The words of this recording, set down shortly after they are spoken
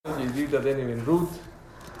ידיד דני בן רות,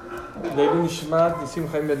 לעילוי נשמת ניסים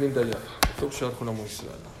חיים בן דיה. טוב שייך לעמו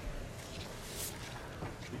ישראל.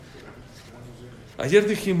 Ayer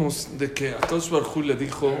dijimos de que Akadosh Baruj Hu le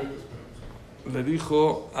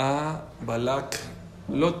dijo a Balak,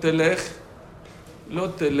 lo telech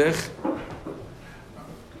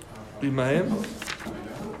imahem,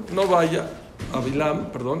 no vaya a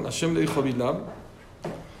Bilam, perdón, Hashem le dijo a Bilam,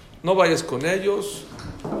 no vayas con ellos,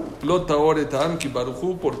 lo taore ta'am ki Baruj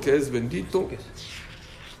Hu, porque es bendito.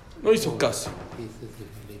 No hizo caso.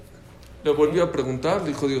 Le volvió a preguntar,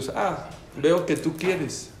 dijo Dios, veo que tú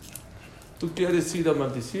quieres ir a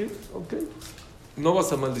maldecir, ok, no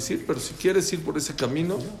vas a maldecir, pero si quieres ir por ese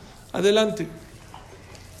camino, adelante.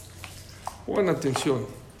 Pongan atención.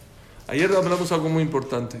 Ayer hablamos algo muy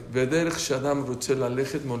importante. Vederech shadam rotze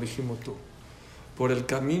lalechet molihim oto. Por el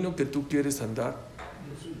camino que tú quieres andar,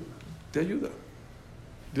 te ayuda.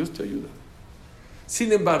 Dios te ayuda.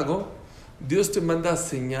 Sin embargo, Dios te manda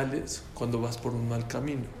señales cuando vas por un mal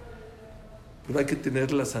camino. Pero hay que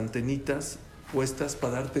tener las antenitas puestas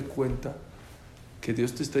para darte cuenta que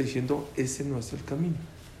Dios te está diciendo, ese no es el camino.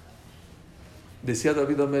 Decía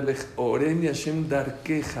David Amelech, Oreni Hashem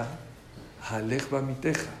darkeja, halech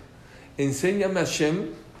bamiteja. Enséñame Hashem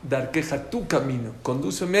darkeja, tu camino.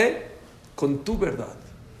 Condúceme con tu verdad.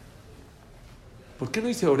 ¿Por qué no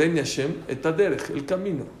dice Oreni Hashem etaderech, el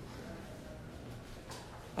camino?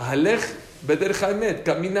 Halech bederech haemet,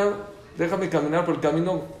 camina, déjame caminar por el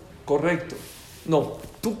camino correcto. No,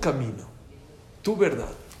 tu camino, tu verdad.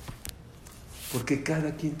 Porque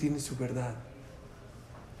cada quien tiene su verdad.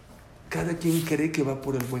 Cada quien cree que va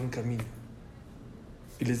por el buen camino.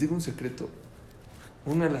 Y les digo un secreto.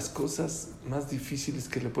 Una de las cosas más difíciles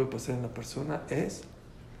que le puede pasar a una persona es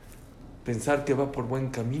pensar que va por buen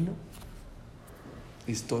camino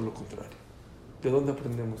y es todo lo contrario. ¿De dónde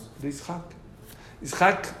aprendemos? De Isaac.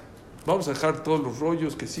 Isaac, vamos a dejar todos los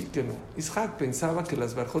rollos que sí, que no. Isaac pensaba que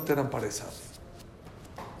las verjot eran para Esav.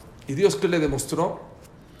 ¿Y Dios qué le demostró?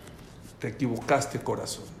 Te equivocaste,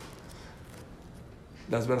 corazón.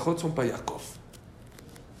 Las verjot son para Jacob.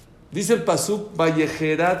 Dice el pasuk,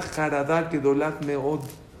 Vayejerat Haradá Gedolat Meod.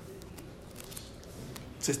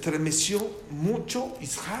 Se estremeció mucho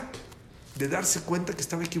Isaac de darse cuenta que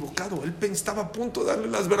estaba equivocado. Él estaba a punto de darle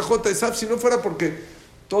las verjot a Esav, si no fuera porque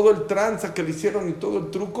todo el tranza que le hicieron y todo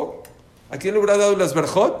el truco, ¿a quién le hubiera dado las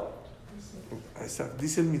verjot? A Esav.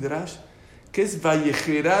 Dice el Midrash, que es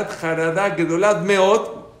Vayejerat Haradá Gedolat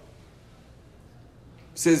Meod.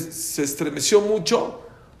 Se estremeció mucho,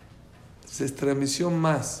 se estremeció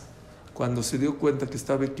más cuando se dio cuenta que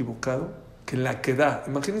estaba equivocado que en la quedá.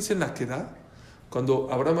 Imagínense en la quedá,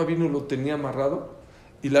 cuando Abraham vino lo tenía amarrado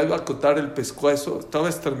y le iba a cortar el pescuezo, ¿estaba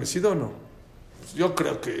estremecido o no? Pues yo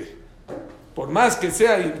creo que por más que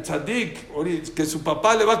sea el tzadik, que su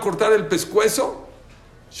papá le va a cortar el pescuezo,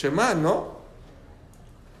 Shema, ¿no?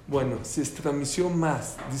 Bueno, se estremeció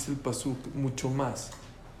más, dice el pasuk, mucho más,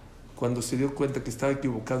 cuando se dio cuenta que estaba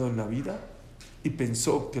equivocado en la vida y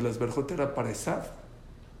pensó que las verjot eran para Esav,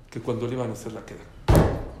 que cuando le iban a hacer la queda.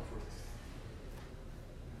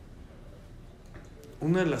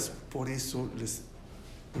 Por eso,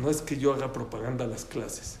 no es que yo haga propaganda a las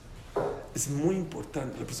clases, es muy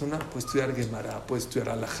importante. La persona puede estudiar Gemara, puede estudiar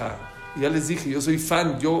Alajá. Ya les dije, yo soy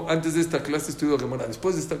fan, yo antes de esta clase estudio Gemara,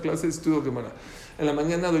 después de esta clase estudio Gemara. En la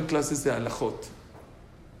mañana doy clases de Alajot.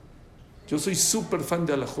 Yo soy súper fan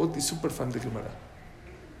de Alajot y súper fan de Gemara.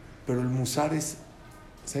 Pero el Musar es,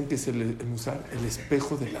 ¿saben qué es el Musar? El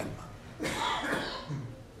espejo del alma.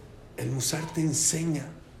 El Musar te enseña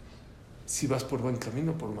si vas por buen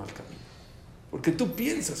camino o por mal camino. Porque tú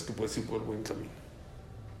piensas que puedes ir por buen camino.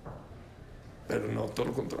 Pero no, todo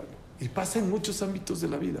lo contrario. Y pasa en muchos ámbitos de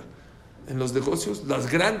la vida. En los negocios, las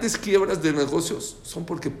grandes quiebras de negocios son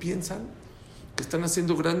porque piensan que están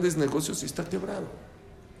haciendo grandes negocios y está quebrado.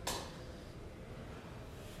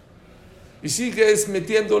 Y sigues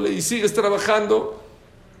metiéndole y sigues trabajando.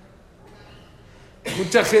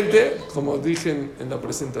 Mucha gente, como dije en la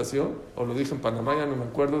presentación, o lo dije en Panamá, ya no me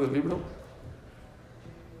acuerdo del libro,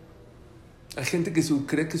 hay gente que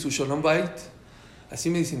cree que su Shalom Bait, así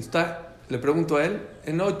me dicen, le pregunto a él,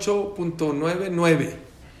 en 8.99.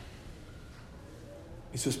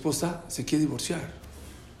 Y su esposa se quiere divorciar.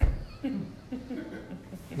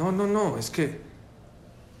 No, es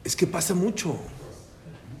que pasa mucho.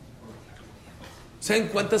 ¿Saben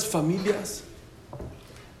cuántas familias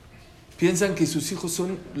piensan que sus hijos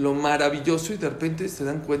son lo maravilloso y de repente se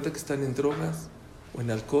dan cuenta que están en drogas, o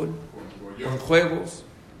en alcohol, o en juegos,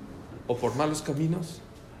 o por malos caminos?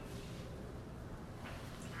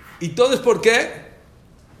 ¿Y todo es por qué?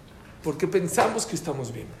 Porque pensamos que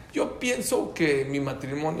estamos bien. Yo pienso que mi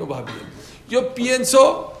matrimonio va bien. Yo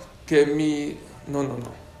pienso que mi... No.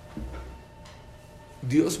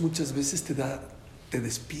 Dios muchas veces te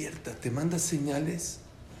despierta, te manda señales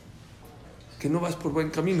que no vas por buen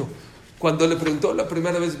camino. Cuando le preguntó la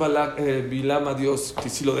primera vez Bilam a Dios que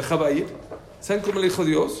si lo dejaba ir, ¿saben cómo le dijo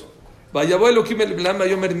Dios?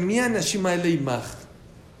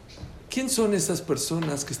 ¿Quién son esas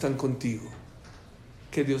personas que están contigo?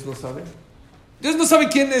 ¿Que Dios no sabe? ¿Dios no sabe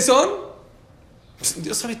quiénes son? Pues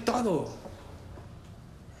Dios sabe todo.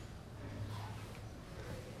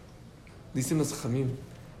 Dicen los Jamim,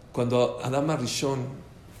 cuando Adán Arishon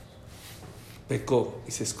pecó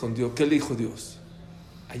y se escondió, ¿qué le dijo Dios?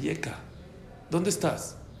 Ayeka, ¿dónde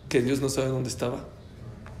estás? ¿Que Dios no sabe dónde estaba?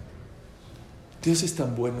 Dios es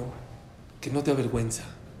tan bueno que no te avergüenza.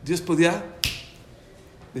 Dios podía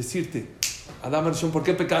decirte, Adán Arishon, ¿por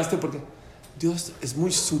qué pecaste? Porque Dios es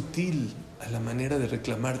muy sutil a la manera de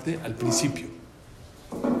reclamarte al principio.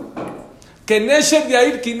 Que Nesher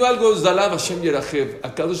Yair Kino algo Zalab Hashem Yerajev.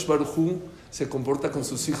 Akadosh Baruj Hu se comporta con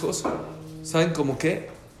sus hijos, ¿saben cómo qué?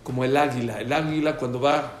 Como el águila. El águila cuando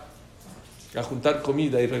va a juntar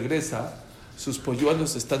comida y regresa, sus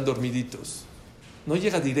polluelos están dormiditos. No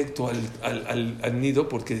llega directo al nido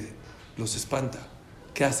porque los espanta.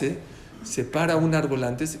 ¿Qué hace? Se para un árbol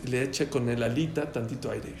antes y le echa con el alita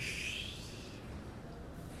tantito aire.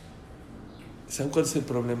 ¿Saben cuál es el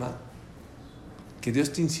problema? Que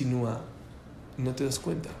Dios te insinúa y no te das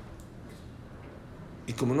cuenta.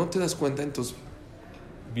 Y como no te das cuenta, entonces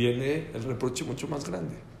viene el reproche mucho más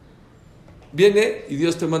grande. Viene y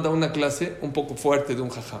Dios te manda una clase un poco fuerte de un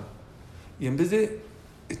jajam. Y en vez de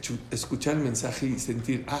escuchar el mensaje y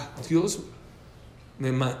sentir, Dios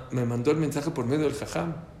me mandó el mensaje por medio del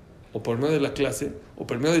jajam, o por medio de la clase, o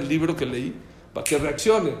por medio del libro que leí, para que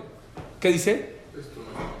reaccione. ¿Qué dice?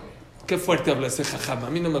 Qué fuerte habla ese jajam. A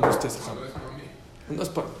mí no me gusta ese jajam. No es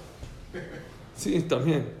para mí. Sí,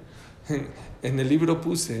 también. En el libro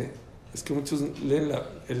puse, es que muchos leen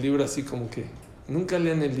el libro así como que, nunca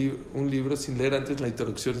lean un libro sin leer antes la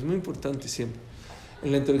introducción. Es muy importante siempre.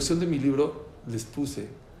 En la introducción de mi libro les puse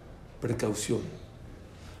precaución.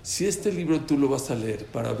 Si este libro tú lo vas a leer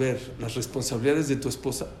para ver las responsabilidades de tu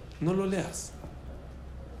esposa, no lo leas.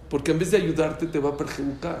 Porque en vez de ayudarte te va a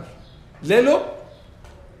perjudicar. Léelo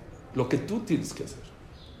lo que tú tienes que hacer.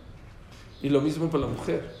 Y lo mismo para la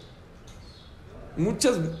mujer.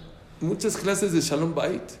 Muchas clases de Shalom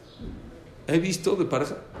Bait he visto de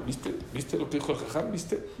pareja. ¿Viste lo que dijo el jajam?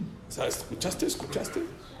 ¿Viste? O sea, ¿escuchaste?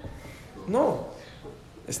 No.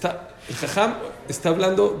 El jajam está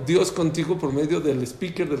hablando Dios contigo por medio del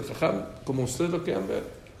speaker del jajam, como ustedes lo quieran ver.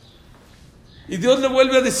 Y Dios le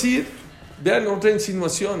vuelve a decir, vean otra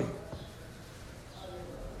insinuación.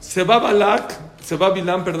 Se va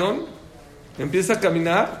Bilam, empieza a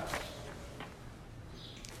caminar.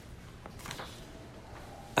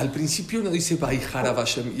 Al principio no dice Vaiharab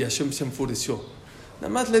Hashem y Hashem se enfureció.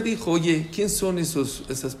 Nada más le dijo, oye, ¿quién son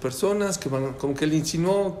esas personas que van, como que le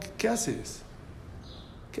insinuó? ¿Qué haces?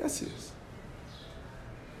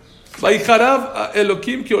 Vaiharab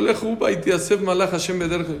Elohim que olehu baitiasef malach Hashem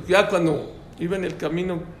bederech. Ya cuando iba en el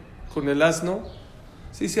camino con el asno,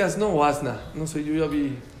 ¿se dice asno o asna? No sé, yo ya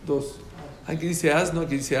vi dos. Aquí dice asno,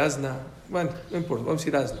 aquí dice asna. Bueno, no importa, vamos a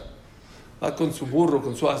decir asno. Va con su burro,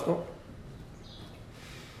 con su asno.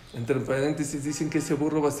 Entre paréntesis dicen que ese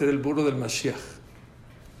burro va a ser el burro del Mashiach.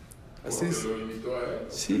 ¿Así es? ¿Lo imitó a él?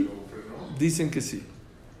 Sí, dicen que sí.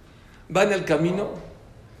 Va en el camino,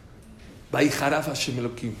 Vaiharab Hashem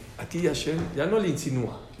Elohim. Aquí Hashem ya no le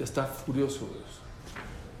insinúa, ya está furioso.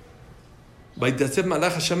 Vaitasef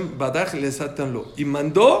malach Hashem badach le satanlo. Y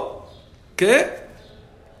mandó, ¿qué?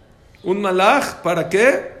 Un malach, ¿para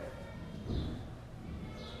qué?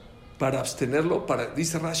 Para abstenerlo,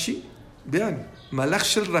 dice Rashi, vean, malach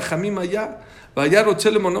shel rachamim allá, vaya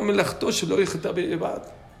rochele monom melachto shelo yechta be'evad.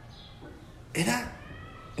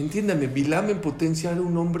 Entiéndame, Bilam en potencia era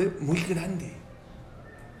un hombre muy grande.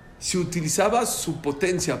 Si utilizaba su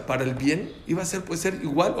potencia para el bien, puede ser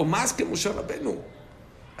igual o más que Moshe Rabenu.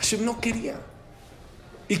 Hashem no quería.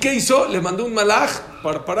 ¿Y qué hizo? Le mandó un malach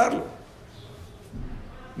para pararlo.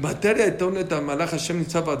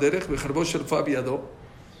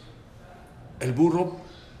 El burro,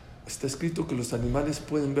 está escrito que los animales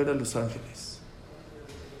pueden ver a los ángeles.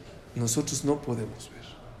 Nosotros no podemos ver.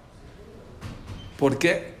 ¿Por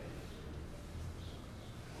qué?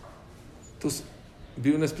 Entonces,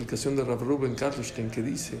 vi una explicación de Rav Ruben Karlushkin que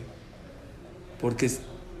dice, porque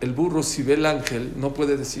el burro si ve el ángel no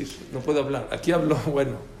puede decir, no puede hablar. Aquí habló,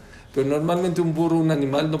 bueno, pero normalmente un burro, un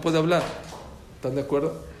animal no puede hablar. ¿Están de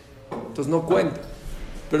acuerdo? Entonces no cuenta.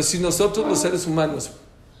 Pero si nosotros los seres humanos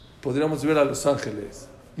podríamos ver a los ángeles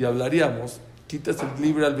y hablaríamos, quitas el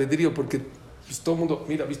libre albedrío porque pues, todo el mundo,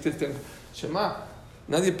 mira, viste este ángel, Shema,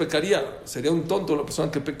 nadie pecaría, sería un tonto la persona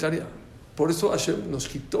que pecaría. Por eso Hashem nos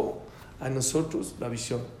quitó a nosotros la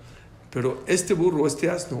visión. Pero este burro, este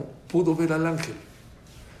asno, pudo ver al ángel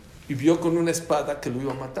y vio con una espada que lo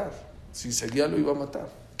iba a matar. Si seguía, lo iba a matar.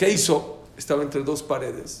 ¿Qué hizo? Estaba entre dos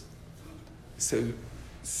paredes. Se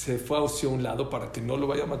fue hacia un lado para que no lo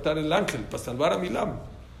vaya a matar el ángel, para salvar a Bilam.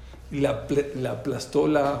 Y le aplastó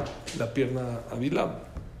la pierna a Bilam.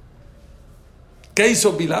 ¿Qué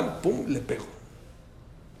hizo Bilam? ¡Pum! Le pegó.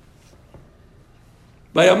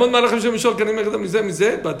 Vayamos Malach Hashem Mishol Karim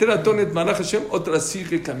Mize, Bater Atonet Malach Hashem, otra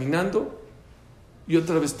sigue caminando y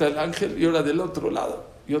otra vez está el ángel y ahora del otro lado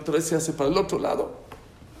y otra vez se hace para el otro lado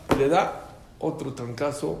y le da otro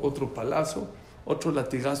trancazo, otro palazo, otro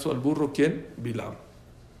latigazo al burro. ¿Quién? Bilam.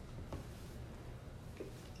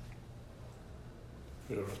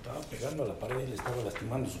 Pero lo estaba pegando a la pared y le estaba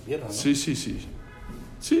lastimando su pierna, ¿no? Sí.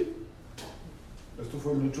 ¿Esto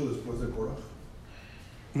fue mucho después de Korah?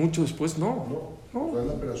 Mucho después, no. Fue en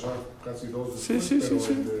la Perashá casi 2 después,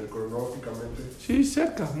 pero cronológicamente. Sí,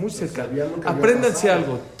 cerca, muy cerca. Sabían lo que Apréndanse había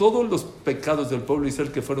pasado. algo. Todos los pecados del pueblo de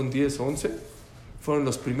Israel, que fueron 10 o 11, fueron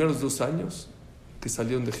los primeros 2 años que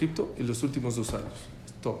salieron de Egipto y los últimos 2 años.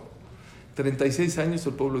 Todo. 36 años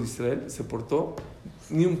el pueblo de Israel se portó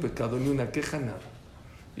ni un pecado, ni una queja, nada.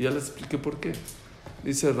 Y ya les expliqué por qué.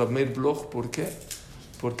 Dice Rav Meir Bloch, ¿por qué?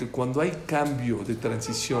 Porque cuando hay cambio de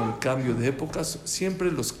transición, cambio de épocas,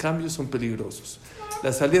 siempre los cambios son peligrosos.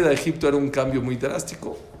 La salida de Egipto era un cambio muy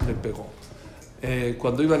drástico, le pegó.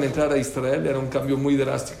 Cuando iban a entrar a Israel era un cambio muy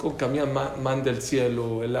drástico, cambian man del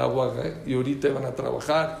cielo, el agua, y ahorita iban a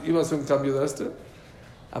trabajar, iba a ser un cambio drástico.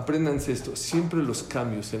 Apréndanse esto, siempre los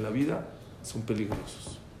cambios en la vida son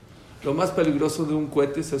peligrosos. Lo más peligroso de un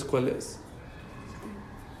cohete, ¿sabes cuál es?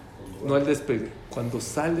 No el despegue. Cuando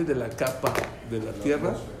sale de la capa de la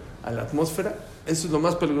Tierra a la atmósfera, eso es lo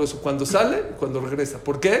más peligroso. Cuando sale, cuando regresa.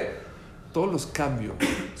 ¿Por qué? Todos los cambios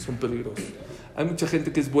son peligrosos. Hay mucha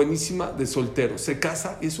gente que es buenísima de soltero. Se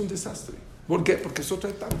casa y es un desastre. ¿Por qué? Porque es otra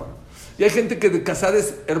etapa. Y hay gente que de casada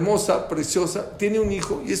es hermosa, preciosa, tiene un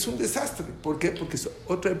hijo y es un desastre. ¿Por qué? Porque es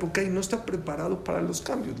otra época y no está preparado para los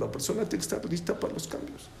cambios. La persona tiene que estar lista para los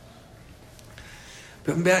cambios.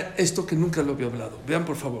 Pero vean esto que nunca lo había hablado. Vean,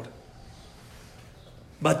 por favor.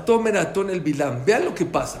 Batomer Atón el Bilam. Vean lo que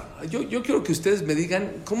pasa. Yo quiero que ustedes me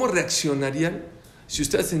digan cómo reaccionarían si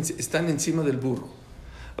ustedes están encima del burro.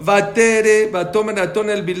 Batere Batomer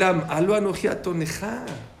Atón el Bilam. Alo anojiato neja.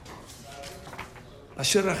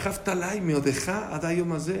 Asher rajafta lai me odeja adayo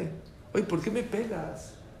mazé. Oye, ¿por qué me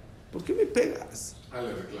pegas? ¿Por qué me pegas?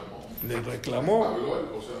 Le reclamó. Habló él,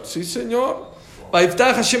 o sea, Sí, señor.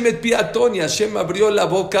 Vaiftah Hashem et pi Atón, y Hashem abrió la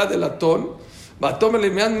boca del Atón. ¿Por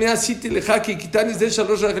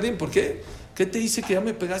qué? ¿Qué te dice que ya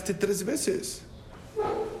me pegaste 3 veces?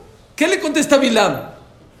 ¿Qué le contesta Bilam?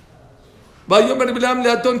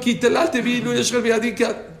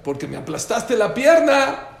 Porque me aplastaste la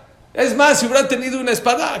pierna. Es más, si hubiera tenido una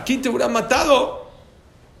espada, aquí te hubiera matado.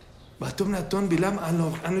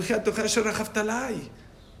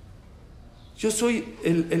 Yo soy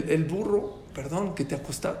el burro, perdón, que te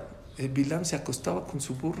acostaba. Bilam se acostaba con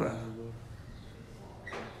su burra.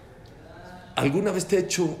 ¿Alguna vez te he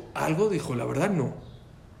hecho algo? Dijo, la verdad no.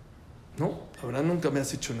 No, la verdad nunca me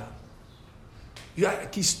has hecho nada. Yo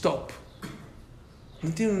aquí stop.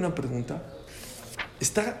 ¿No tienen una pregunta?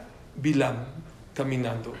 Está Bilam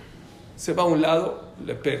caminando. Se va a un lado,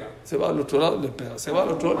 le pega. Se va al otro lado, le pega. Se va al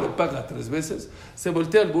otro lado, le paga 3 veces. Se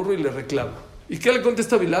voltea al burro y le reclama. ¿Y qué le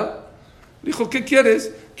contesta Bilam? Dijo, ¿qué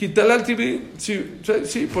quieres? Quítale al TV. Sí,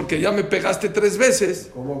 porque ya me pegaste 3 veces.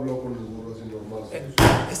 ¿Cómo habló con el burro así normal?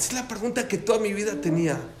 Esa es la pregunta que toda mi vida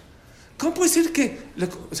tenía. ¿Cómo puede ser que...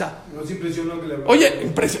 o sea, No se impresionó que le habló.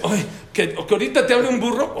 oye, que ahorita te abre un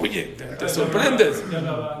burro, oye, te sorprendes.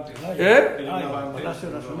 ¿Eh?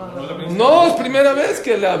 No, es primera vez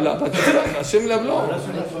que le habla. Hashem le habló.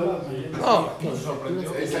 No.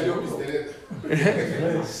 ahí salió Mr.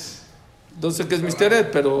 No sé qué es Mr. Ed,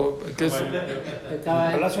 pero... ¿qué es?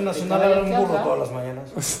 Palacio Nacional habla un burro todas las mañanas.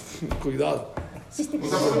 Cuidado. O sea, ¿por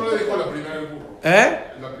qué no le dijo a la primera el burro?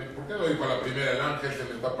 ¿Por qué no le dijo a la primera el ángel se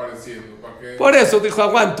me está apareciendo? ¿Para qué? Por eso dijo,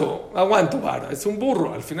 aguanto, vara, es un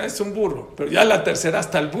burro, al final es un burro. Pero ya la tercera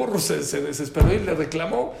hasta el burro se desesperó y le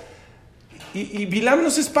reclamó. Y Bilam no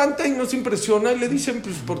se espanta y no se impresiona y le dicen,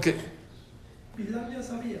 pues, ¿por qué? Bilam ya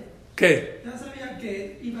sabía. ¿Qué? Ya sabía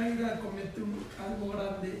que iba a ir a cometer algo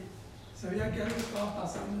grande. Sabía que algo estaba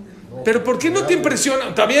pasando en el mundo. Pero ¿por qué no te impresiona?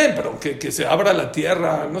 Está bien, pero que se abra la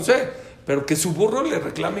tierra, no sé. Pero que su burro le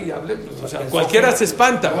reclame y hable, pues, o sea, cualquiera se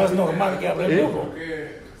espanta. No es normal que hable el burro.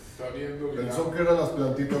 Pensó que eran las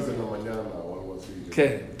plantitas de la mañana o algo así.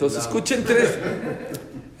 ¿Qué? Entonces escuchen 3.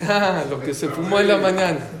 Lo que se fumó en la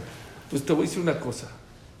mañana. Pues te voy a decir una cosa.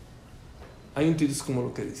 Hay un tiris como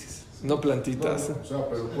lo que dices. No plantitas. No, o sea,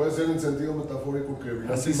 pero puede ser en sentido metafórico que...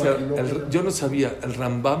 Así sea, yo no sabía. El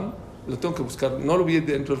Rambam, lo tengo que buscar. No lo vi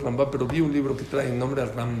dentro del Rambam, pero vi un libro que trae el nombre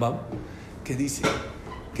al Rambam, que dice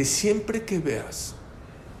que siempre que veas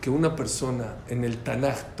que una persona en el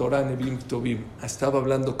Tanaj, Torah, Nebim, Tobim, estaba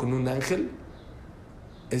hablando con un ángel,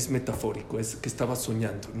 es metafórico, es que estaba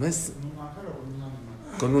soñando. No es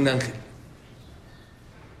con un ángel.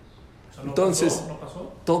 O sea, Entonces, ¿no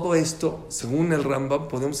pasó? Todo esto, según el Rambam,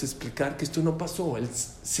 podemos explicar que esto no pasó. Él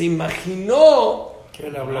se imaginó, Que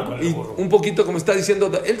él habló con el y burro. un poquito como está diciendo,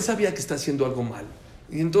 él sabía que está haciendo algo mal.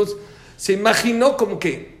 Y entonces se imaginó como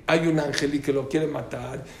que hay un ángel y que lo quiere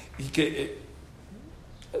matar y que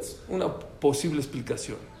es una posible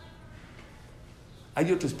explicación.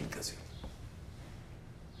 Hay otra explicación.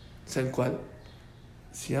 ¿Saben cuál?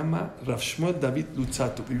 Se llama Rav Shmuel David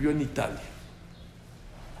Luzzatto, vivió en Italia.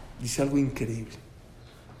 Dice algo increíble.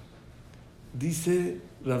 Dice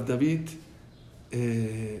Rav David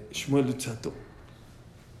Shmuel Luzzatto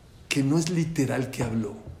que no es literal que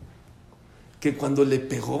habló, que cuando le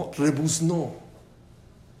pegó rebuznó.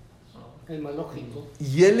 Es más lógico.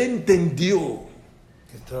 Y él entendió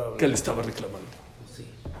Estaba que le estaba reclamando. Sí.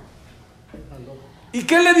 Más lógico. ¿Y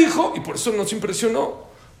qué le dijo? Y por eso nos impresionó.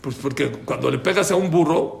 Pues porque cuando le pegas a un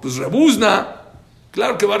burro, pues rebuzna.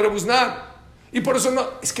 Claro que va a rebuznar. Y por eso no.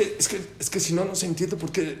 Es que si no, no se entiende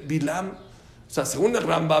por qué Bilam. O sea, según el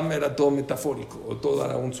Rambam era todo metafórico, o todo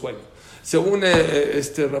era un sueño. Según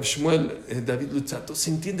Rav Shmuel David Luzzatto,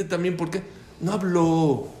 se entiende también por qué no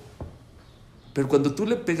habló. Pero cuando tú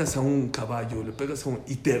le pegas a un caballo, le pegas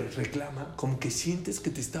y te reclama, como que sientes que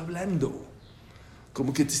te está hablando,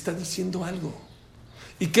 como que te está diciendo algo.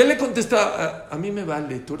 ¿Y qué le contesta? A mí me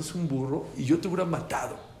vale, tú eres un burro y yo te hubiera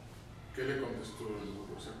matado. ¿Qué le contestó el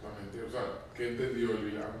burro exactamente? O sea, ¿qué entendió el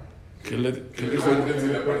Bilam? ¿Qué le ¿El dijo? ángel se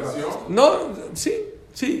le apareció? No,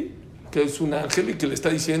 sí, que es un ángel y que le está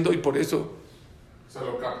diciendo y por eso, O sea,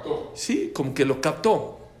 lo captó. sí, como que lo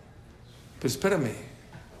captó. Pero espérame.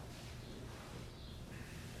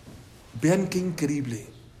 Vean qué increíble.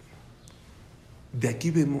 De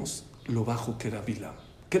aquí vemos lo bajo que era Bilam.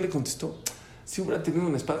 ¿Qué le contestó? Si hubiera tenido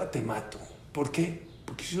una espada, te mato. ¿Por qué?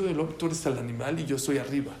 Porque yo soy el hombre, tú eres el animal y yo soy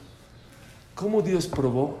arriba. ¿Cómo Dios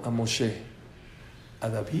probó a Moshe, a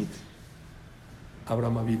David, a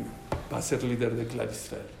Abraham Avinu, para ser líder de Clar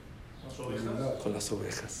Israel? Con las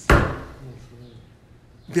ovejas.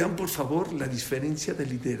 Vean por favor la diferencia de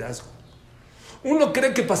liderazgo. Uno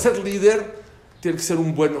cree que para ser líder tiene que ser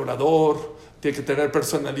un buen orador, tiene que tener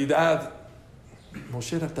personalidad.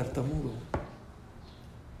 Moshe era tartamudo.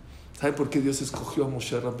 ¿Sabe por qué Dios escogió a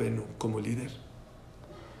Moshe Rabbeinu como líder?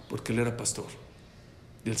 Porque él era pastor.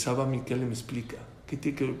 Y el Saba Miquel me explica, ¿qué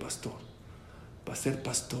tiene que ver el pastor? Para ser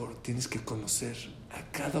pastor tienes que conocer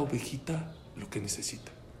a cada ovejita lo que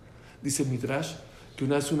necesita. Dice Midrash que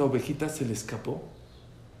una vez una ovejita se le escapó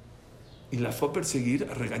y la fue a perseguir,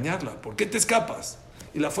 a regañarla. ¿Por qué te escapas?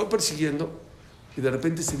 Y la fue persiguiendo y de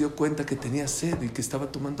repente se dio cuenta que tenía sed y que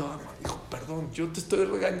estaba tomando agua. Dijo, perdón, yo te estoy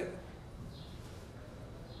regañando.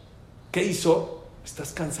 ¿Qué hizo?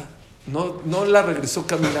 Estás cansada. No la regresó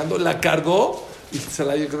caminando, la cargó y se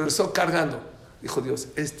la regresó cargando. Dijo Dios,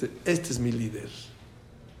 este es mi líder.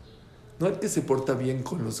 No el que se porta bien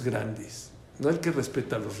con los grandes, no el que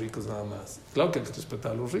respeta a los ricos nada más. Claro que hay que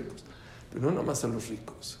respetar a los ricos, pero no nada más a los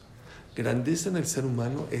ricos. Grandeza en el ser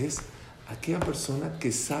humano es aquella persona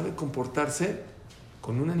que sabe comportarse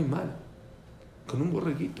con un animal, con un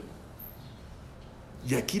borreguito.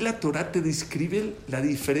 Y aquí la Torah te describe la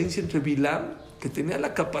diferencia entre Bilam, que tenía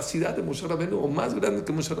la capacidad de Moshe Rabbeinu, o más grande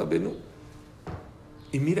que Moshe Rabbeinu,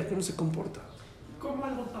 y mira cómo se comporta. ¿Cómo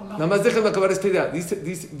algo tan bajo? Nada más déjame acabar esta idea.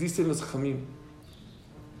 Dicen los Jamim,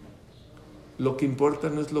 lo que importa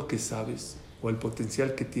no es lo que sabes o el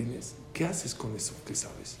potencial que tienes. ¿Qué haces con eso que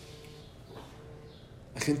sabes?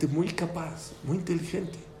 Hay gente muy capaz, muy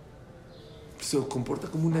inteligente, se comporta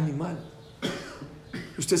como un animal.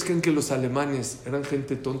 ¿Ustedes creen que los alemanes eran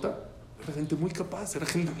gente tonta? Era gente muy capaz, era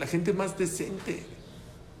la gente más decente,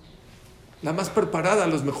 la más preparada,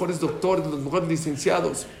 los mejores doctores, los mejores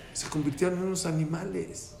licenciados, se convirtieron en unos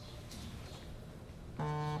animales.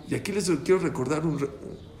 Y aquí les quiero recordar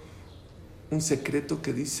un secreto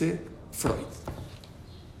que dice Freud.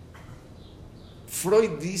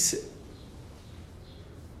 Freud dice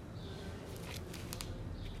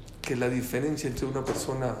que la diferencia entre una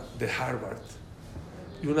persona de Harvard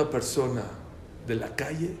y una persona de la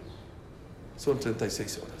calle son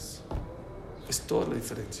 36 horas. Es toda la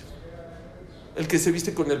diferencia. El que se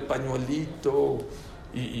viste con el pañuelito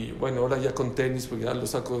y bueno, ahora ya con tenis, porque ya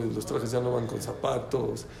los trajes ya no van con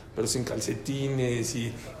zapatos, pero sin calcetines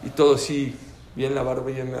y todo así, bien la barba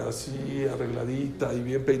bien así, arregladita y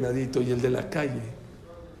bien peinadito, y el de la calle,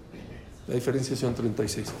 la diferencia son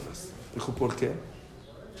 36 horas. Dijo, ¿por qué?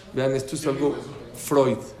 Vean, esto es algo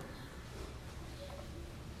Freud.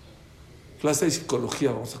 Clase de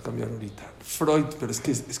psicología vamos a cambiar ahorita. Freud, pero es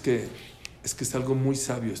que es algo muy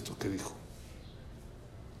sabio esto que dijo.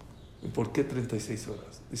 ¿Y por qué 36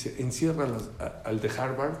 horas? Dice, encierra al de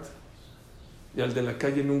Harvard y al de la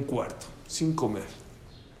calle en un cuarto, sin comer.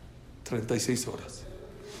 36 horas.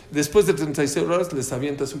 Después de 36 horas les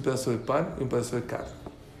avientas un pedazo de pan y un pedazo de carne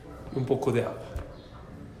y un poco de agua.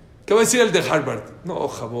 ¿Qué va a decir el de Harvard? No,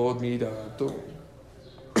 Jabot, mira, tú.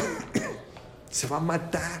 Se va a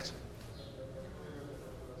matar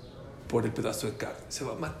por el pedazo de carne. Se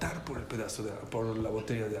va a matar por el pedazo de agua, por la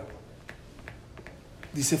botella de agua.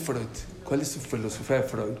 Dice Freud, ¿cuál es su filosofía de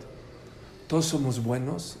Freud? Todos somos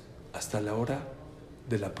buenos hasta la hora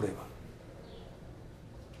de la prueba.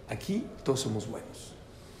 Aquí todos somos buenos.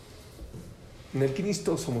 En el Knis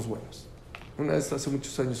todos somos buenos. Una vez hace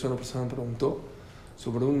muchos años una persona me preguntó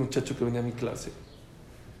sobre un muchacho que venía a mi clase.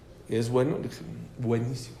 ¿Es bueno? Le dije,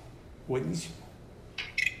 buenísimo, buenísimo.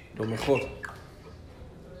 Lo mejor.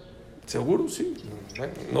 ¿Seguro? Sí.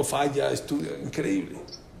 No falla, estudia, increíble.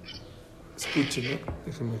 Escuchen, ¿no?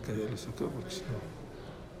 Déjenme callarles acá porque si no.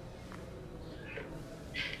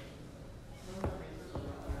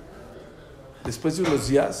 Después de unos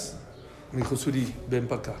días, me dijo, Suri, ven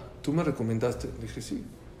para acá. ¿Tú me recomendaste? Le dije, sí.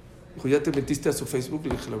 Dijo, ¿ya te metiste a su Facebook?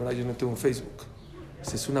 Le dije, la verdad, yo no tengo Facebook.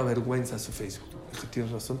 Es una vergüenza su Facebook. Le dije,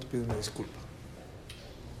 tienes razón, te pido una disculpa.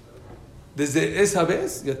 Desde esa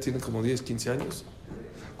vez, ya tiene como 10, 15 años,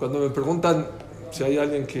 cuando me preguntan si hay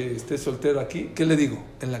alguien que esté soltero aquí, ¿qué le digo?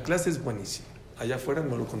 En la clase es buenísimo. Allá afuera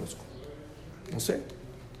no lo conozco. No sé.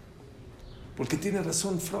 Porque tiene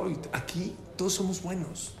razón Freud. Aquí todos somos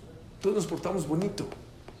buenos. Todos nos portamos bonito.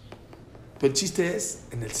 Pero el chiste es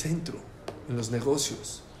en el centro, en los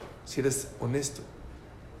negocios, si eres honesto.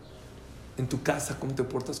 En tu casa, cómo te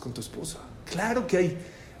portas con tu esposa. Claro que hay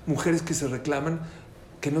mujeres que se reclaman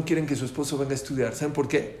que no quieren que su esposo venga a estudiar. ¿Saben por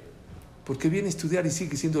qué? Porque viene a estudiar y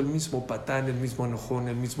sigue siendo el mismo patán, el mismo enojón,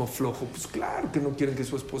 el mismo flojo. Pues claro que no quieren que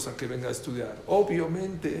su esposa que venga a estudiar.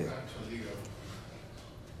 Obviamente.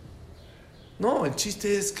 No, el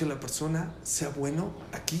chiste es que la persona sea bueno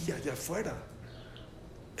aquí y allá afuera.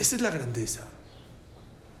 Esa es la grandeza.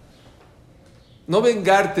 No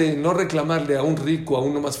vengarte, no reclamarle a un rico, a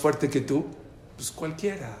uno más fuerte que tú. Pues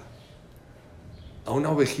cualquiera. A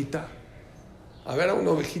una ovejita. A ver, a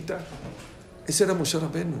una ovejita. Ese era Moshe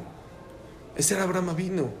Rabbeinu. Ese era Abraham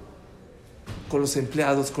Avinu. Con los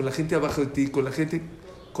empleados, con la gente abajo de ti, con la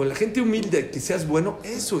gente humilde, que seas bueno,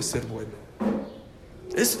 eso es ser bueno.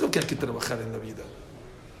 Eso es lo que hay que trabajar en la vida.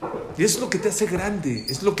 Y eso es lo que te hace grande,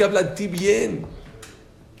 es lo que habla de ti bien.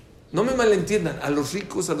 No me malentiendan, a los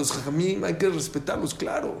ricos, a los jajamim, hay que respetarlos,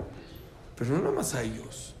 claro. Pero no nada más a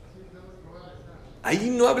ellos. Ahí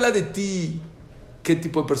no habla de ti qué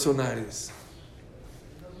tipo de persona eres.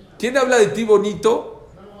 ¿Quién habla de ti bonito?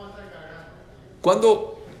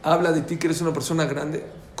 Cuando habla de ti que eres una persona grande,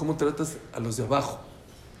 ¿cómo tratas a los de abajo?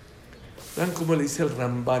 Vean cómo le dice el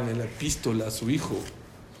Rambán en la epístola a su hijo.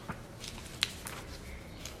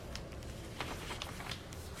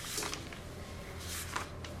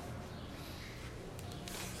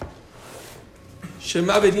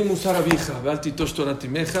 Shema beni musar abija, vean titosh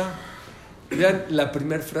toratimeja. Vean la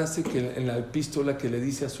primera frase que en la epístola que le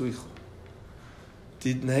dice a su hijo.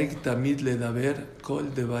 Titnaik tamid ledaber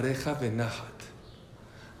kol de bareja benahat.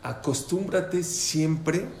 Acostúmbrate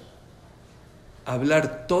siempre a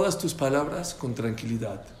hablar todas tus palabras con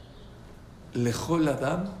tranquilidad. Lejol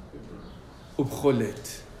adam ubjolet.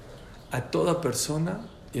 A toda persona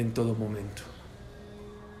y en todo momento.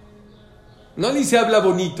 No le dice habla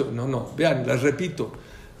bonito, no. Vean, las repito.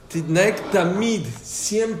 Titnaek tamid,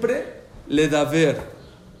 siempre le da ver.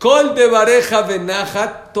 Kol de bareja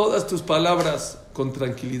benahat, todas tus palabras con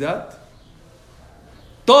tranquilidad.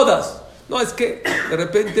 Todas. No, es que de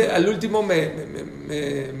repente al último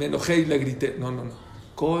me enojé y le grité. No.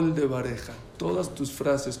 Kol de bareja, todas tus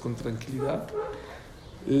frases con tranquilidad.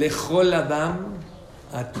 Lejol adam,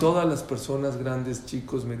 a todas las personas grandes,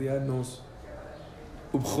 chicos, medianos.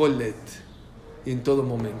 Ubjolet, y en todo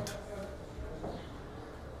momento.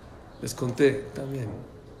 Les conté también.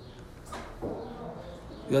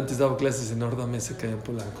 Yo antes daba clases en Horda Mesa, que hay en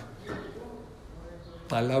Polanco.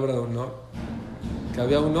 Palabra de honor. que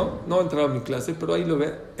había uno, no entraba a mi clase, pero ahí lo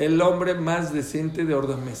ve, el hombre más decente de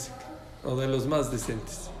Orda Mesic, o de los más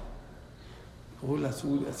decentes. Hola,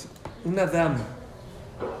 azul, así. Una dama.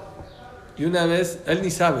 Y una vez, él ni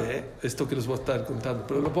sabe, esto que les voy a estar contando,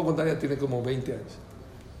 pero lo puedo contar, ya tiene como 20 años.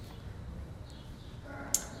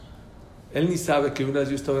 Él ni sabe que una vez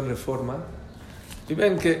yo estaba en Reforma y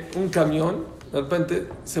ven que un camión de repente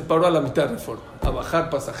se paró a la mitad de Reforma, a bajar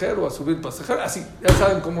pasajero, a subir pasajero, así, ya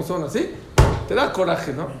saben cómo son así. Te da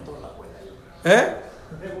coraje, ¿no?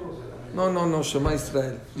 No, Shema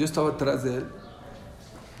Israel. Yo estaba atrás de él.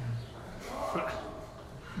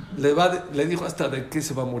 Le dijo hasta de qué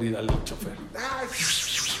se va a morir al chofer.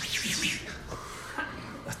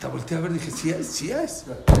 Hasta volteé a ver, dije, sí es.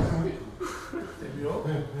 ¿Te vio?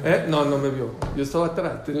 No me vio. Yo estaba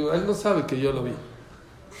atrás. Te digo, él no sabe que yo lo vi.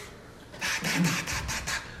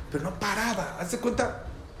 Pero no paraba. Hazte cuenta.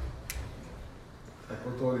 Sacó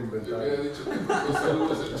todo el inventario. Yo había dicho que no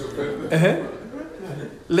saludos el chofer.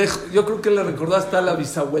 Yo creo que le recordó hasta a la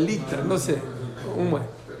bisabuelita, no sé.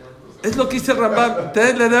 Es lo que dice Rambam.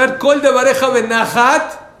 Le debe haber kol de bareja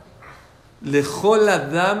benahat lejol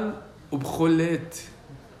adam ubjolet.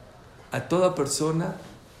 A toda persona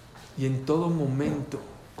y en todo momento.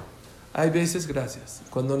 Hay veces, gracias,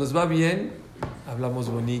 cuando nos va bien, hablamos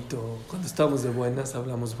bonito. Cuando estamos de buenas,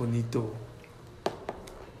 hablamos bonito.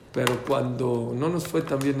 Pero cuando no nos fue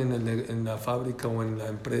tan bien en la fábrica o en la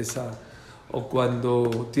empresa, o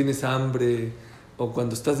cuando tienes hambre, o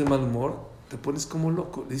cuando estás de mal humor, te pones como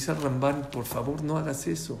loco. Le dice al Rambam, por favor, no hagas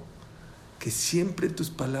eso. Que siempre tus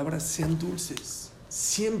palabras sean dulces.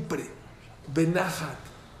 Siempre. Benajat.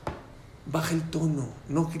 Baja el tono.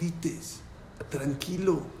 No grites.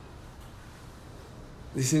 Tranquilo.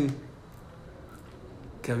 Dicen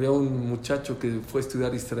que había un muchacho que fue a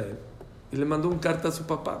estudiar a Israel y le mandó una carta a su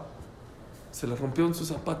papá. Se le rompió en sus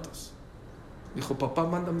zapatos. Dijo, papá,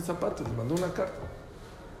 mándame zapatos. Le mandó una carta.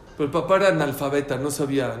 Pero el papá era analfabeta, no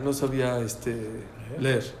sabía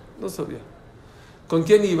leer. No sabía. ¿Con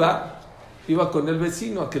quién iba? Iba con el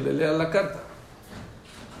vecino a que le lea la carta.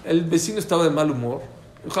 El vecino estaba de mal humor.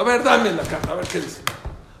 Dijo, a ver, dame la carta, a ver qué dice.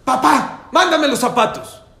 Papá, mándame los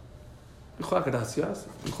zapatos. Dijo, gracias.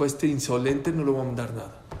 Dijo, este insolente no le voy a mandar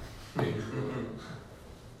nada.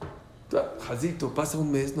 Jazito, pasa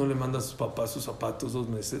un mes, no le manda a sus papás sus zapatos, 2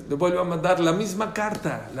 meses. Le vuelve a mandar la misma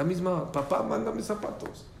carta, la misma, papá, mándame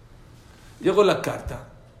zapatos. Llegó la carta.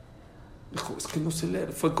 Dijo, es que no sé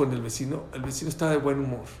leer. Fue con el vecino estaba de buen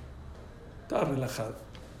humor. Estaba relajado.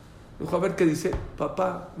 Dijo, a ver qué dice.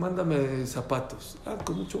 Papá, mándame zapatos.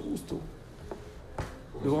 Con mucho gusto.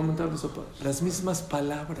 Le voy a mandar los zapatos. Las mismas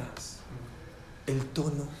palabras. El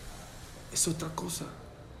tono es otra cosa.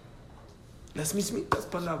 Las mismitas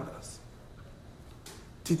palabras.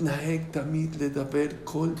 Titnaek tamid ledaber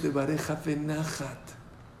kol de bareja benachat.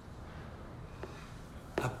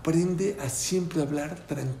 Aprende a siempre hablar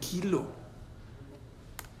tranquilo.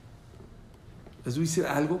 Les voy a decir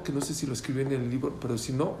algo que no sé si lo escribí en el libro, pero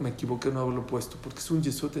si no, me equivoqué, no haberlo puesto, porque es un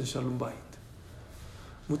yesod en Shalom Bait.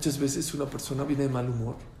 Muchas veces una persona viene de mal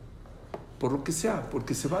humor, por lo que sea,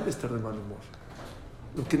 porque se vale estar de mal humor.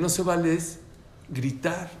 Lo que no se vale es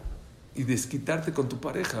gritar y desquitarte con tu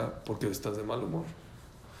pareja porque estás de mal humor.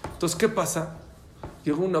 Entonces, ¿qué pasa?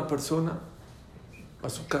 Llegó una persona a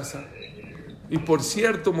su casa y por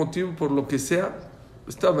cierto motivo, por lo que sea,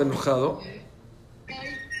 estaba enojado.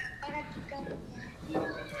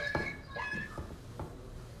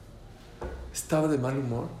 Estaba de mal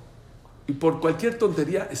humor y por cualquier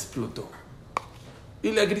tontería explotó.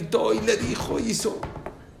 Y le gritó y le dijo, hizo,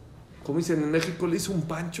 como dicen en México, le hizo un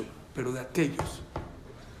pancho, pero de aquellos.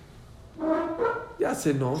 Ya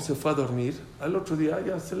cenó, se fue a dormir, al otro día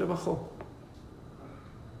ya se le bajó.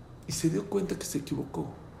 Y se dio cuenta que se equivocó.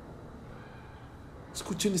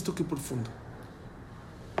 Escuchen esto que profundo.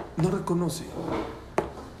 No reconoce.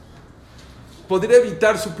 Podría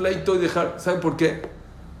evitar su pleito y dejar, ¿saben por qué?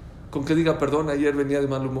 Con que diga, perdón, ayer venía de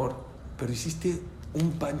mal humor. Pero hiciste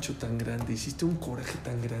un pancho tan grande, hiciste un coraje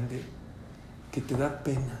tan grande que te da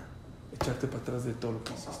pena echarte para atrás de todo lo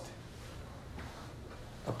que hiciste.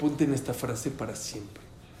 Apunten esta frase para siempre.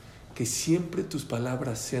 Que siempre tus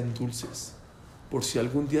palabras sean dulces, por si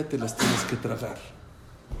algún día te las tienes que tragar.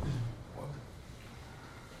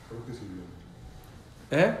 Creo que sí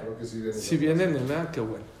viene. Creo que sí viene. Si vienen, qué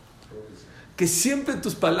bueno. Creo que sí. Que siempre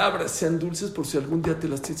tus palabras sean dulces por si algún día te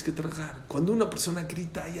las tienes que tragar. Cuando una persona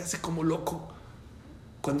grita y hace como loco,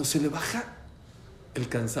 cuando se le baja el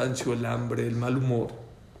cansancio, el hambre, el mal humor,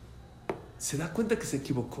 se da cuenta que se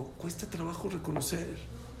equivocó. Cuesta trabajo reconocer.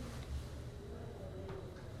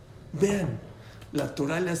 Vean, la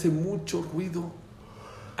Torah le hace mucho ruido.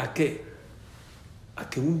 ¿A qué? a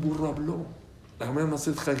que un burro habló. La Gemara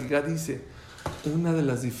Masechet Hagigah dice, una de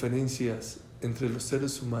las diferencias entre los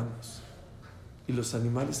seres humanos y los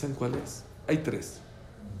animales, ¿saben cuál es? Hay 3.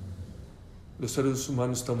 Los seres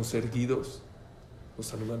humanos estamos erguidos,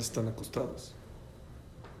 los animales están acostados.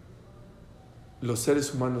 Los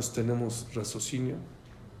seres humanos tenemos raciocinio,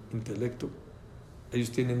 intelecto,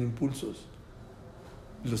 ellos tienen impulsos.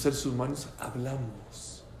 Y los seres humanos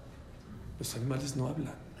hablamos. Los animales no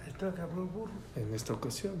hablan. Esto que habló el burro. En esta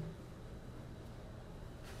ocasión,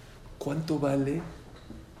 ¿cuánto vale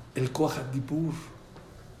el koach hadibur?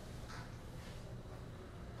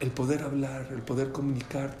 El poder hablar, el poder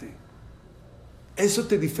comunicarte. Eso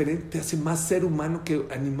te hace más ser humano que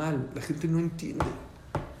animal. La gente no entiende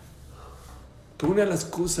que una de las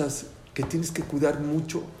cosas que tienes que cuidar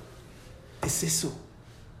mucho es eso.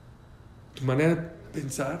 Tu manera de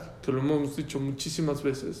pensar, que lo hemos dicho muchísimas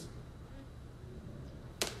veces.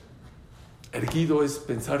 Erguido es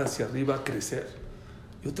pensar hacia arriba, crecer.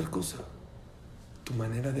 Y otra cosa, tu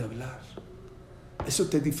manera de hablar. Eso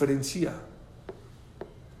te diferencia.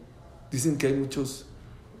 Dicen que hay muchos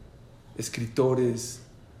escritores,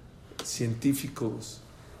 científicos,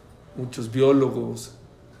 muchos biólogos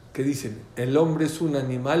que dicen, el hombre es un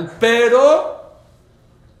animal, pero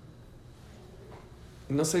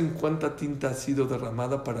no sé en cuánta tinta ha sido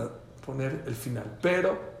derramada para poner el final.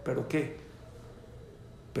 ¿Pero qué?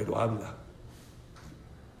 Pero habla.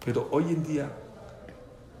 Pero hoy en día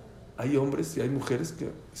hay hombres y hay mujeres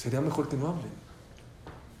que sería mejor que no hablen.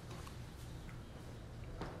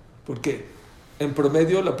 ¿Por qué? En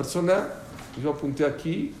promedio la persona, yo apunté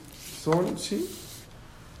aquí,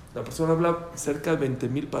 la persona habla cerca de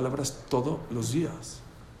 20,000 palabras todos los días.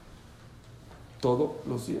 Todos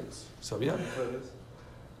los días. ¿Sabían?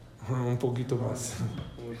 Un poquito más.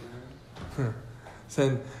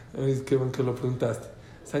 ¿Saben? Qué bueno que lo preguntaste.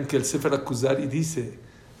 ¿Saben que el Sefer HaKuzari dice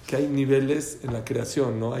que hay niveles en la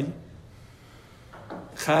creación, ¿no? Hay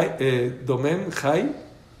Domem,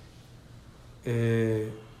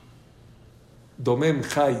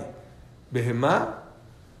 Jai, Behemá,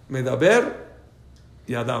 Medaber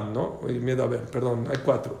y Adam, ¿no? Medaber, perdón, hay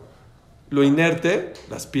 4. Lo inerte,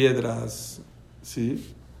 las piedras,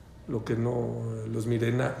 ¿sí? Lo que no, los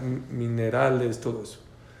minerales, todo eso.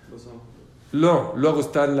 Luego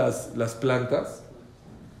están las plantas,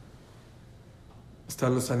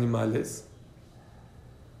 están los animales,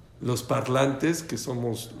 los parlantes, que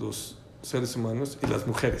somos los seres humanos, y las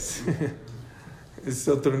mujeres. Es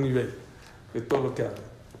otro nivel de todo lo que habla.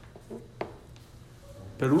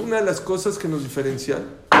 Pero una de las cosas que nos diferencian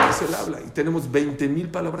es el habla. Y tenemos 20,000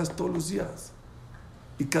 palabras todos los días.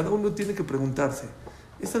 Y cada uno tiene que preguntarse,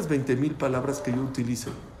 ¿estas 20,000 palabras que yo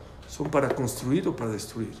utilizo son para construir o para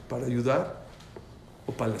destruir? ¿Para ayudar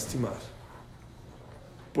o para lastimar?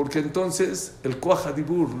 Porque entonces el koach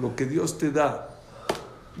hadibur, lo que Dios te da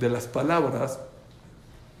de las palabras,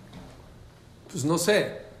 pues no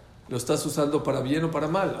sé, lo estás usando para bien o para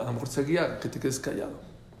mal. A lo mejor sería que te quedes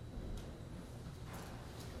callado.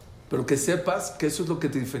 Pero que sepas que eso es lo que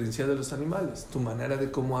te diferencia de los animales, tu manera de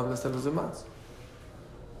cómo hablas a los demás.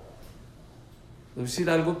 Voy a decir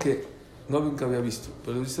algo que nunca había visto,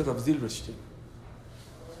 pero lo dice Rav Zilberstein.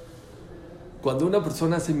 Cuando una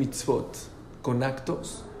persona hace mitzvot con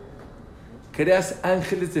actos, creas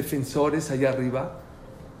ángeles defensores allá arriba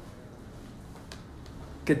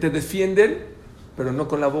que te defienden, pero no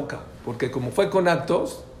con la boca, porque como fue con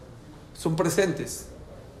actos, son presentes.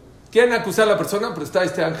 Quieren acusar a la persona, pero está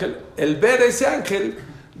este ángel. El ver ese ángel,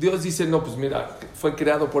 Dios dice, no, pues mira, fue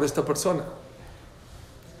creado por esta persona.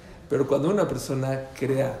 Pero cuando una persona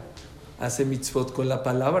hace mitzvot con la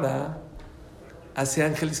palabra, hace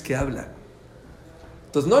ángeles que hablan.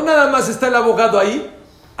 Entonces no nada más está el abogado ahí,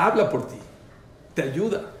 habla por ti, te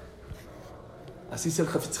ayuda. Así es el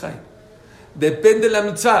Hafetz Haim. Depende de la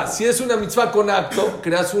mitzvah. Si es una mitzvah con acto,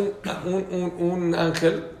 creas un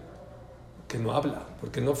ángel que no habla,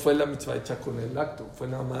 porque no fue la mitzvah hecha con el acto, fue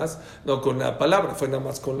nada más, no con la palabra, fue nada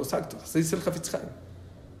más con los actos. Así dice el Hafetz Haim.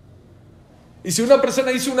 Y si una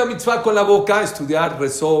persona hizo una mitzvah con la boca, estudiar,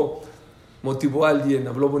 rezó, motivó a alguien,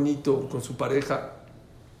 habló bonito con su pareja,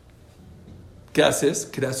 ¿qué haces?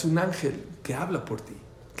 Creas un ángel que habla por ti,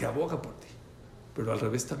 que aboga por ti. Pero al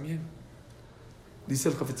revés también. Dice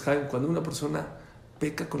el Hafetz Haim, cuando una persona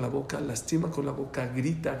peca con la boca, lastima con la boca,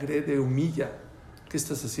 grita, agrede, humilla, ¿qué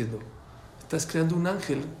estás haciendo? Estás creando un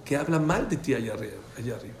ángel que habla mal de ti allá arriba.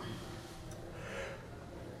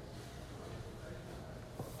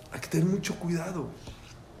 Hay que tener mucho cuidado.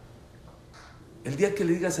 El día que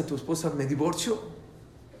le digas a tu esposa, me divorcio,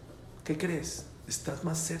 ¿qué crees? Estás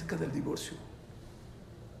más cerca del divorcio.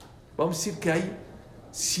 Vamos a decir que hay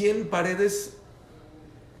 100 paredes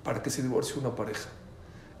para que se divorcie una pareja.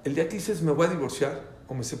 El día que dices me voy a divorciar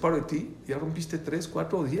o me separo de ti, ya rompiste 3,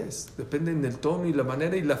 4 o 10. Depende del tono y la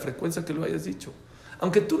manera y la frecuencia que lo hayas dicho.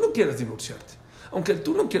 Aunque tú no quieras divorciarte, aunque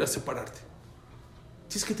tú no quieras separarte,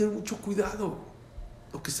 tienes que tener mucho cuidado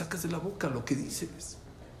lo que sacas de la boca, lo que dices.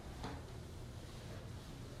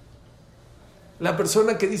 La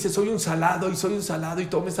persona que dice soy un salado y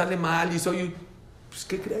todo me sale mal y soy... Pues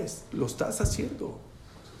 ¿qué crees? Lo estás haciendo.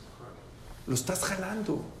 Lo estás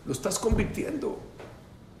jalando, lo estás convirtiendo.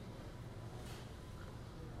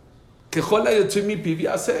 Que jola yo soy mi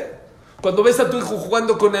pibiase. Cuando ves a tu hijo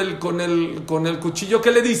jugando con el cuchillo,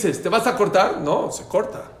 ¿qué le dices? ¿Te vas a cortar? No, se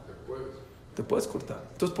corta. Te puedes cortar.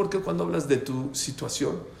 Entonces, ¿por qué cuando hablas de tu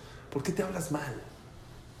situación, por qué te hablas mal?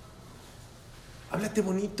 Háblate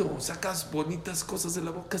bonito, sacas bonitas cosas de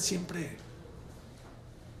la boca siempre.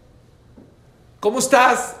 ¿Cómo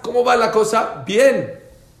estás? ¿Cómo va la cosa? Bien.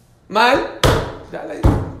 ¿Mal?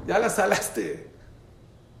 Ya la salaste.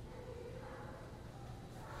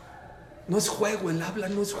 No es juego, el habla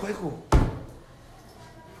no es juego.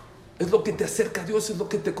 Es lo que te acerca a Dios, es lo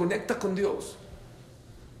que te conecta con Dios.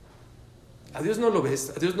 A Dios no lo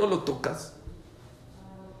ves, a Dios no lo tocas.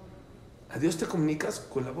 A Dios te comunicas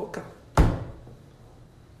con la boca.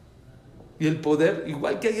 Y el poder,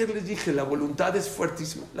 igual que ayer les dije, la voluntad es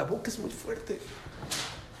fuertísima, la boca es muy fuerte.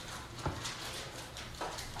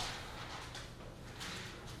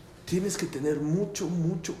 Tienes que tener mucho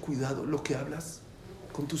cuidado lo que hablas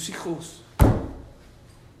con tus hijos.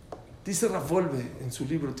 Dice Rav Wolbe en su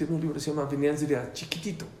libro, tiene un libro que se llama Binyan Zria,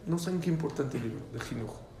 chiquitito, no saben qué importante libro de Jinuj.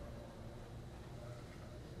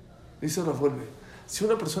 Dice Rav Wolbe, si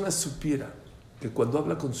una persona supiera que cuando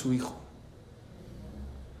habla con su hijo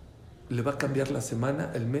le va a cambiar la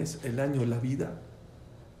semana, el mes, el año, la vida,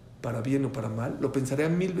 para bien o para mal, lo pensaría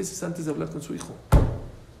 1000 veces antes de hablar con su hijo.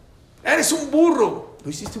 Eres un burro, lo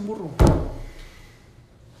hiciste un burro.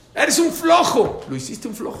 Eres un flojo, lo hiciste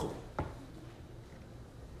un flojo.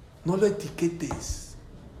 No lo etiquetes.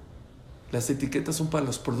 Las etiquetas son para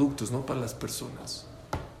los productos, no para las personas.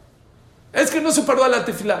 Es que no se paró a la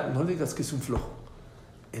tefilá. No le digas que es un flojo.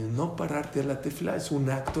 El no pararte a la tefilá es un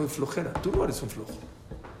acto de flojera. Tú no eres un flojo.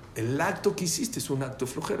 El acto que hiciste es un acto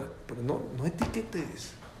de flojera. Pero no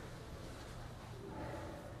etiquetes.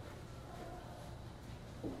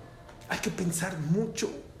 Hay que pensar mucho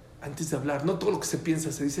antes de hablar. No todo lo que se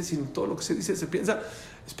piensa se dice, sino todo lo que se dice se piensa,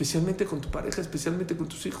 especialmente con tu pareja, especialmente con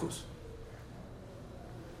tus hijos.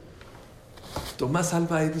 Tomás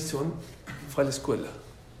Alva Edison fue a la escuela.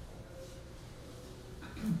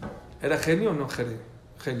 ¿Era genio o no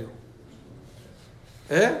genio?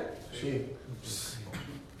 Sí.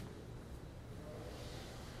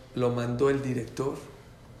 Lo mandó el director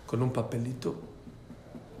con un papelito.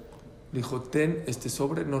 Le dijo, ten este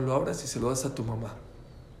sobre, no lo abras y se lo das a tu mamá.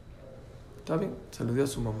 ¿Está bien? Se lo dio a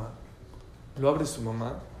su mamá. Lo abre su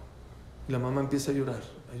mamá y la mamá empieza a llorar.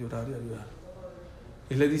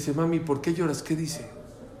 Y le dice, mami, ¿por qué lloras? ¿Qué dice?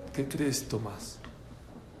 ¿Qué crees, Tomás?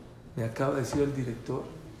 Me acaba de decir el director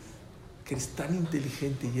que eres tan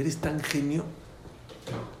inteligente y eres tan genio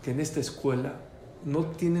que en esta escuela no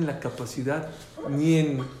tienen la capacidad ni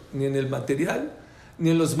en el material ni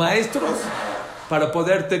en los maestros para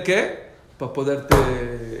poderte, ¿qué? Para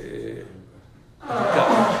poderte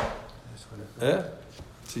aplicar.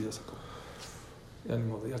 Sí, ya sacó. Ya ni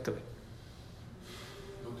modo, ya acabé.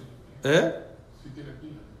 Sí tiene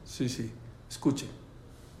pila. Sí. Escuche.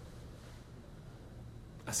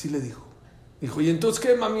 Así le dijo. Dijo, ¿y entonces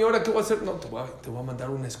qué, mami? ¿Ahora qué voy a hacer? No, te voy a mandar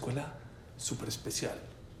a una escuela súper especial.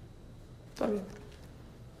 Está bien.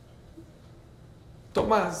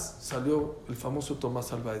 Tomás, salió el famoso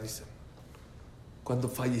Tomás Alva Edison. Cuando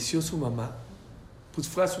falleció su mamá, pues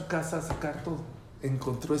fue a su casa a sacar todo.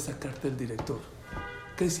 Encontró esa carta del director.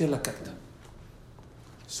 ¿Qué decía la carta?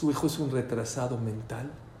 Su hijo es un retrasado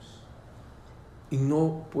mental y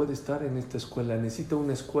no puede estar en esta escuela. Necesita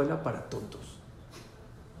una escuela para tontos.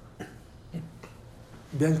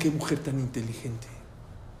 Vean qué mujer tan inteligente.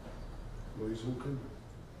 Lo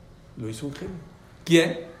hizo un genio.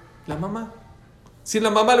 ¿Quién? La mamá. Si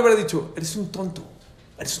la mamá le hubiera dicho, eres un tonto.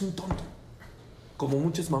 Como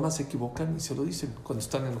muchas mamás se equivocan y se lo dicen cuando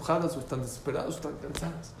están enojadas o están desesperadas o están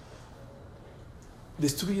cansadas.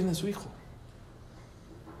 Destruyen a su hijo.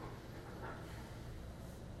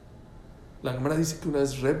 La Gemara dice que una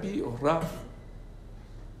vez Rebbi o Rav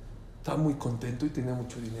estaba muy contento y tenía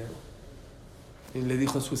mucho dinero. Y le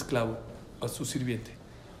dijo a su esclavo, a su sirviente,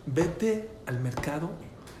 vete al mercado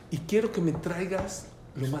y quiero que me traigas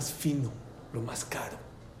lo más fino, lo más caro.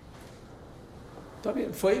 Está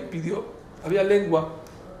bien, fue y pidió. Había lengua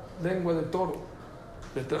de toro.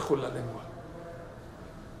 Le trajo la lengua.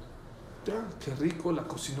 Ya, qué rico, la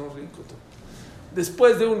cocinó rico. Todo.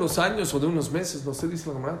 Después de unos años o de unos meses, no sé, dice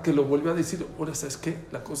la mamá, que lo volvió a decir, ahora, ¿sabes qué?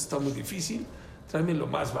 La cosa está muy difícil, tráeme lo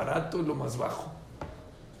más barato y lo más bajo.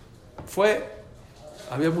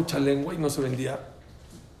 Había mucha lengua y no se vendía,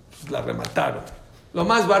 pues la remataron. Lo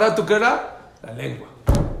más barato que era, la lengua.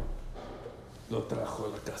 Lo trajo a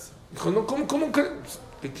la casa. Dijo, no, ¿cómo crees?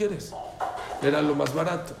 ¿Qué quieres? Era lo más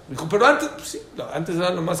barato. Dijo, pero antes, pues sí, antes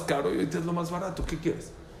era lo más caro y ahorita es lo más barato. ¿Qué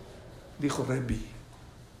quieres? Dijo, Rebbi,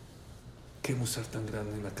 qué musar tan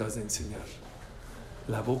grande me acabas de enseñar.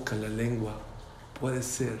 La boca, la lengua, puede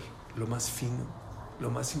ser lo más fino,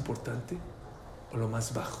 lo más importante o lo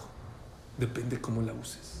más bajo. Depende cómo la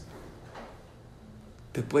uses.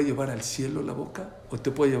 Te puede llevar al cielo la boca o te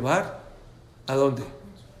puede llevar ¿a dónde?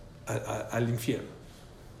 Al infierno.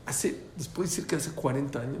 Les puedo decir que hace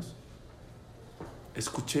 40 años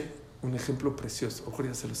escuché un ejemplo precioso. Ojo,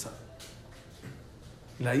 ya se lo sabe.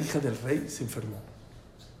 La hija del rey se enfermó.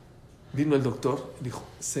 Vino el doctor y dijo,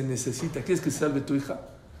 se necesita, ¿quieres que se salve tu hija?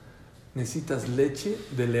 Necesitas leche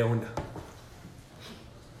de leona.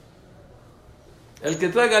 El que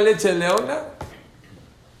traiga leche de leona,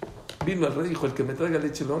 vino el rey y dijo, el que me traiga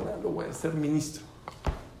leche de leona, lo voy a hacer ministro.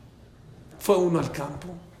 Fue uno al campo,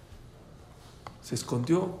 se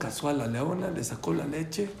escondió, cazó a la leona, le sacó la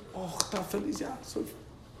leche. Oh, está feliz ya,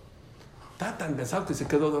 está tan cansado que se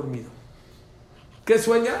quedó dormido. ¿Qué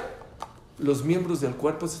sueña? Los miembros del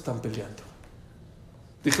cuerpo se están peleando.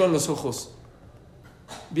 Dijeron los ojos,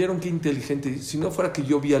 ¿vieron qué inteligente? Si no fuera que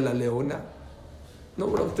yo vi a la leona, no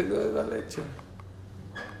hubiera obtenido la leche.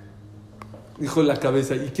 Dijo la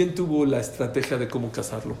cabeza, ¿y quién tuvo la estrategia de cómo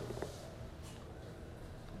cazarlo?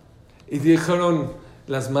 Y dijeron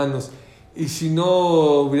las manos, y si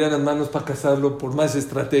no hubieran las manos para cazarlo, por más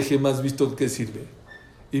estrategia, más visto, ¿qué sirve?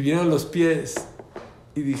 Y vieron los pies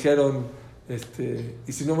y dijeron,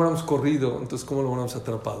 y si no hubiéramos corrido, entonces ¿cómo lo hubiéramos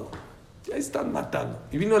atrapado? Ya están matando.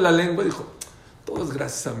 Y vino la lengua y dijo, todo es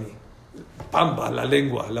gracias a mí. Pamba, la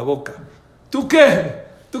lengua, la boca. ¿Tú qué?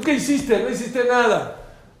 ¿Tú qué hiciste? No hiciste nada.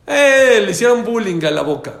 Le hicieron bullying a la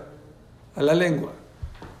boca, a la lengua.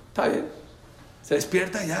 Está bien. Se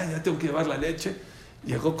despierta, ya tengo que llevar la leche.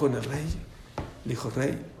 Llegó con el rey. Le dijo,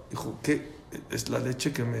 rey, dijo, ¿qué? ¿Es la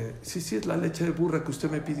leche que me...? Sí, es la leche de burra que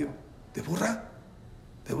usted me pidió. ¿De burra?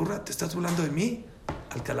 ¿De burra? ¿Te estás burlando de mí?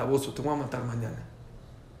 Al calabozo, te voy a matar mañana.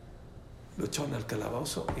 Lo echaron al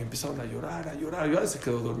calabozo y empezaron a llorar, y se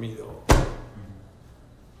quedó dormido.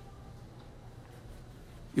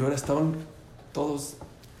 Y ahora estaban todos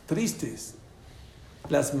tristes.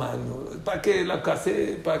 Las manos, ¿para qué la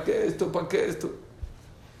casé? ¿Para qué esto? ¿Para qué esto?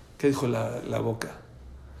 ¿Qué dijo la boca?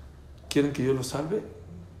 ¿Quieren que yo los salve?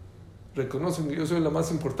 ¿Reconocen que yo soy la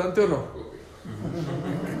más importante o no?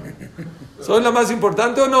 ¿Soy la más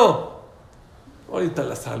importante o no? Ahorita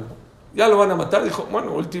la salvo. ¿Ya lo van a matar? Dijo,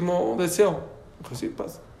 bueno, último deseo. Dijo, sí,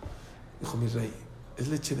 pasa. Dijo, mi rey, es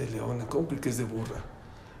leche de leona, ¿cómo que es de burra?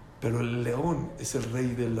 Pero el león es el rey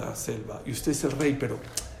de la selva y usted es el rey, pero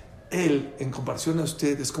él, en comparación a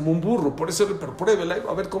usted, es como un burro. Por eso, pero pruébela,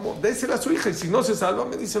 a ver cómo, désela a su hija y si no se salva,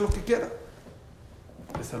 me dice lo que quiera.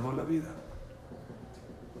 Le salvó la vida.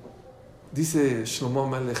 Dice Shlomo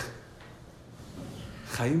Melech,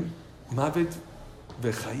 Chaim Mavet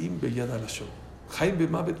veChaim beyad halashon. Chaim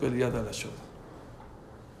beMavet beyad halashon.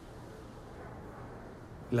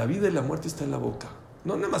 La vida y la muerte está en la boca.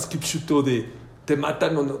 No nada más que pshuto de te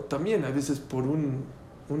matan o no. También a veces por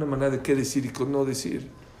una manera de qué decir y con no decir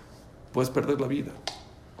puedes perder la vida.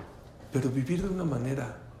 Pero vivir de una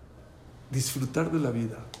manera, disfrutar de la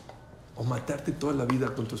vida o matarte toda la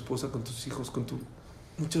vida con tu esposa, con tus hijos,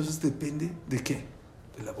 muchas veces depende de qué,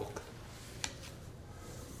 de la boca.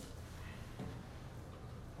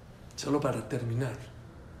 Solo para terminar,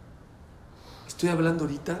 estoy hablando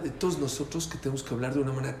ahorita de todos nosotros que tenemos que hablar de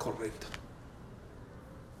una manera correcta.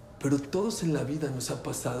 Pero todos en la vida nos ha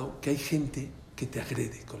pasado que hay gente que te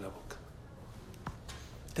agrede con la boca.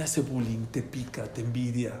 Te hace bullying, te pica, te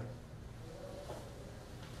envidia.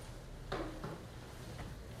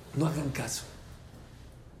 No hagan caso.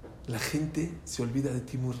 La gente se olvida de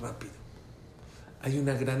ti muy rápido. Hay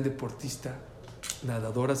una gran deportista,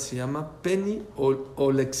 nadadora, se llama Penny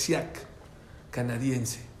Oleksiak,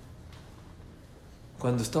 canadiense.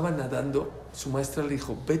 Cuando estaba nadando, su maestra le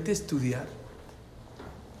dijo, vete a estudiar,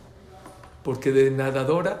 porque de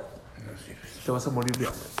nadadora te vas a morir de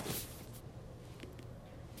hambre.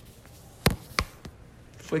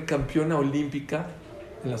 Fue campeona olímpica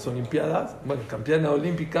en las Olimpiadas, campeona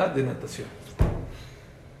olímpica de natación.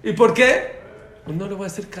 ¿Y por qué? Pues no le voy a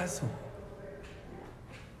hacer caso.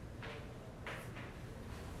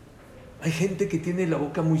 Hay gente que tiene la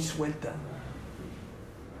boca muy suelta.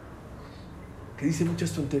 que dice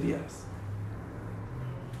muchas tonterías,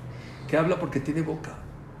 que habla porque tiene boca.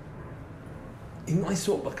 Y no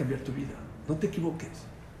eso va a cambiar tu vida. No te equivoques.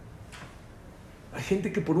 Hay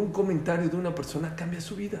gente que por un comentario de una persona cambia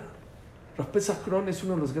su vida. Rav Pesach Krohn es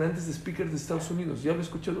uno de los grandes speakers de Estados Unidos. Ya lo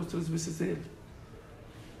escuché 2 o 3 veces de él.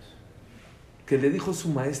 Que le dijo su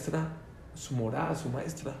maestra, su morá, su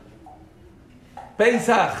maestra,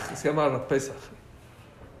 Pesach, se llama Rav Pesach,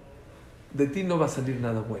 de ti no va a salir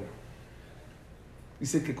nada bueno.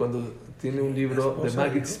 Dice que cuando tiene un libro de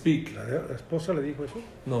Maggid Speak. ¿La esposa le dijo eso?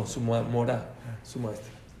 No, su morá, su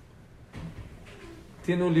maestra.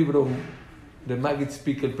 Tiene un libro de Maggid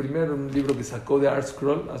Speak, el primero, un libro que sacó de Art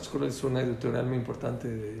Scroll. Art Scroll es una editorial muy importante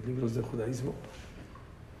de libros de judaísmo.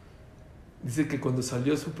 Dice que cuando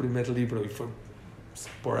salió su primer libro y fue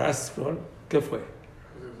por Art Scroll, ¿qué fue?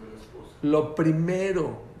 Lo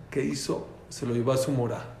primero que hizo, se lo llevó a su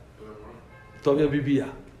morá. Todavía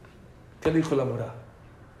vivía. ¿Qué le dijo la morá?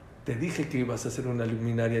 Te dije que ibas a hacer una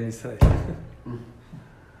luminaria en Israel.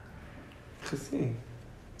 Dije, sí,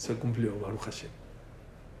 se cumplió, Baruch Hashem.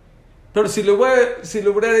 Pero si le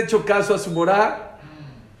hubiera hecho caso a su morá,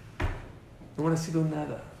 no hubiera sido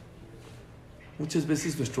nada. Muchas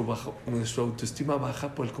veces nuestra autoestima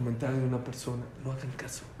baja por el comentario de una persona. No hagan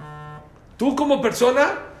caso. Tú como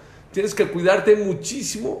persona tienes que cuidarte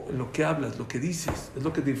muchísimo en lo que hablas, lo que dices. Es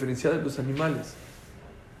lo que te diferencia de los animales.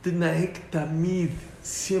 Tenaek tamid,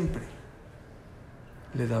 siempre.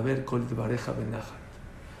 Le da ver kol de bareja benaja.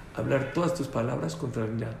 Hablar todas tus palabras contra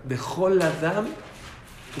el Ñan. De Jol Adam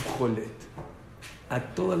Ujolet. A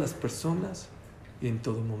todas las personas y en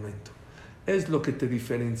todo momento. Es lo que te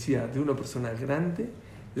diferencia de una persona grande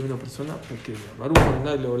de una persona pequeña. Baruch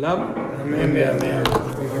Adonai Leolam. Amén. Amén.